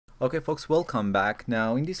Okay folks, welcome back.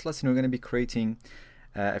 Now in this lesson we're going to be creating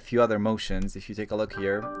a few other motions. If you take a look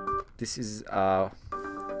here, this is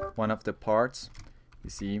one of the parts.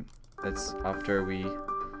 You see, that's after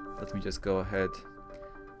let me just go ahead.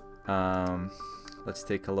 Let's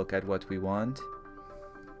take a look at what we want.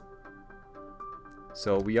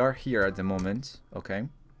 So we are here at the moment, okay?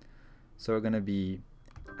 So we're going to be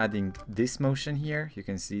adding this motion here. You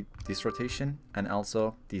can see this rotation and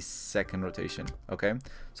also this second rotation, okay?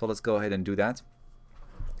 So let's go ahead and do that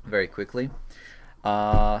very quickly.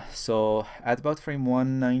 So at about frame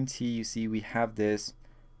 190, you see we have this,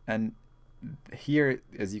 and here,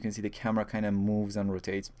 as you can see, the camera kind of moves and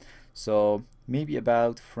rotates. So maybe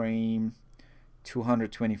about frame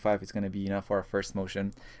 225 is going to be enough for our first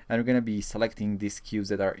motion, and we're going to be selecting these cubes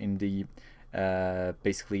that are in the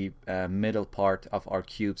basically middle part of our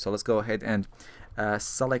cube. So let's go ahead and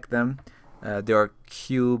select them. They are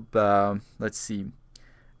cube, let's see,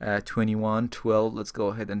 21, 12. Let's go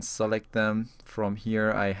ahead and select them from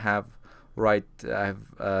here. I have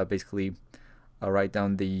basically write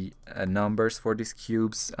down the numbers for these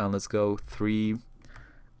cubes, and let's go 3,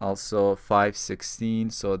 also 5, 16.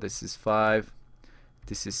 So this is 5,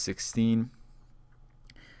 this is 16,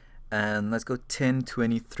 and let's go 10,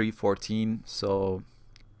 23, 14. So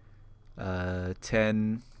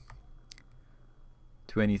 10,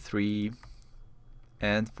 23,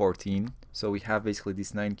 and 14. So we have basically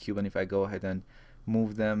these 9 cube, and if I go ahead and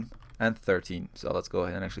move them, and 13. So let's go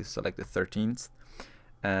ahead and actually select the 13th.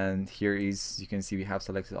 And here is, you can see we have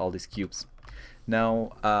selected all these cubes.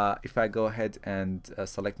 Now if I go ahead and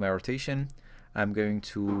select my rotation, I'm going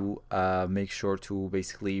to make sure to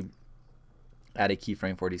basically add a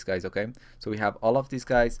keyframe for these guys, okay? So we have all of these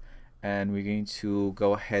guys, and we're going to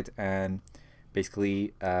go ahead and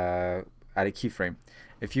basically add a keyframe.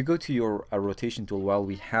 If you go to your rotation tool, well,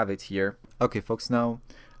 we have it here. Okay folks, now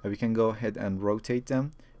we can go ahead and rotate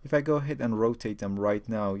them. If I go ahead and rotate them right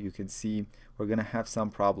now, you can see we're gonna have some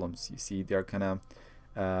problems. You see they're kind of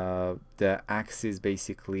the axis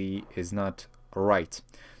basically is not right.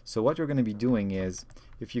 So what you're going to be doing is,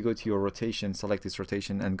 if you go to your rotation, select this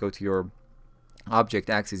rotation and go to your object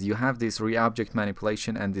axis, you have this re-object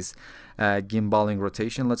manipulation and this gimbaling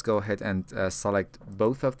rotation. Let's go ahead and select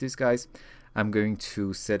both of these guys. I'm going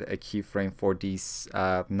to set a keyframe for these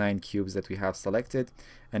 9 cubes that we have selected,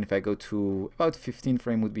 and if I go to about 15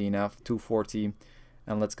 frame would be enough, 240,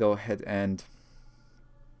 and let's go ahead and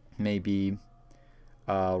maybe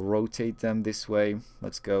rotate them this way.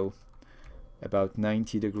 Let's go about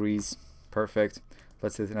 90 degrees. Perfect.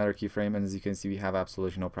 Let's set another keyframe, and as you can see we have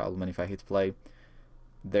absolutely no problem, and if I hit play,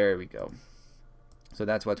 there we go. So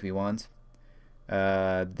that's what we want.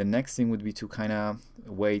 The next thing would be to kind of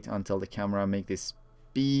wait until the camera make this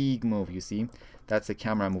big move. You see, that's the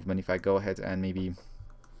camera movement. If I go ahead and maybe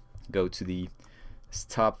go to the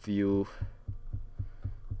stop view,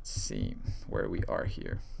 let's see where we are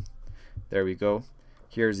here. There we go.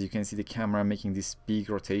 Here, as you can see, the camera making this big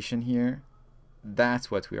rotation here.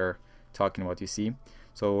 That's what we are talking about, you see.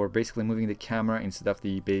 So we're basically moving the camera instead of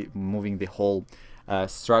moving the whole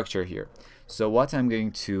structure here. So what I'm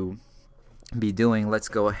going to be doing, let's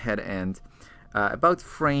go ahead and about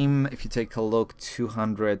frame, if you take a look,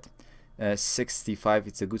 265,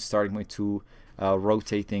 it's a good starting point to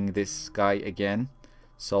rotating this guy again.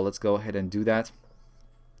 So let's go ahead and do that.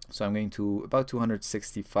 So I'm going to about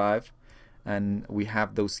 265, and we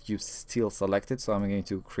have those cubes still selected, so I'm going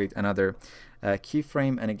to create another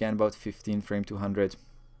keyframe, and again about 15 frame,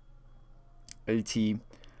 280.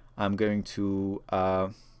 I'm going to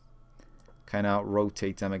kind of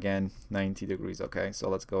rotate them again 90 degrees. Okay, so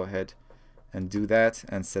let's go ahead and do that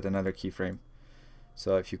and set another keyframe.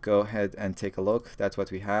 So if you go ahead and take a look, that's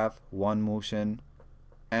what we have, one motion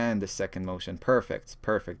and the second motion. Perfect,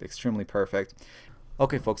 perfect, extremely perfect.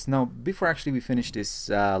 Okay folks, now before actually we finish this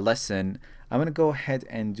lesson, I'm going to go ahead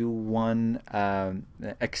and do one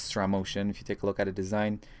extra motion. If you take a look at the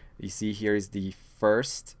design, you see here is the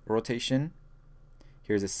first rotation,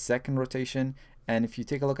 here's the second rotation, and if you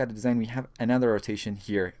take a look at the design, we have another rotation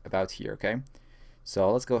here, about here, okay? So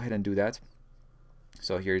let's go ahead and do that.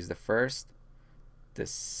 So here's the first, the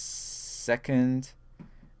second,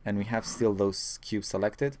 and we have still those cubes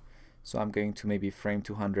selected. So I'm going to maybe frame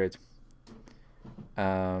 200,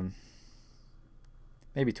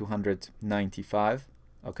 maybe 295,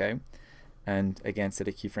 okay, and again set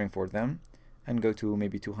a keyframe for them and go to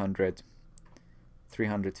maybe 200,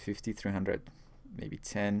 350, 300, maybe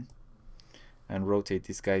 10, and rotate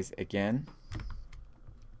these guys again.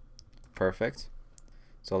 Perfect.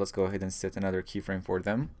 So let's go ahead and set another keyframe for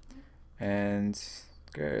them, and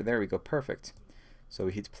there we go. Perfect. So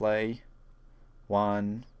we hit play,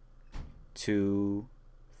 1, 2,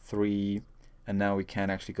 3, and now we can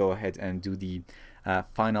actually go ahead and do the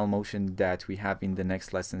final motion that we have in the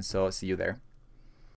next lesson. So I'll see you there.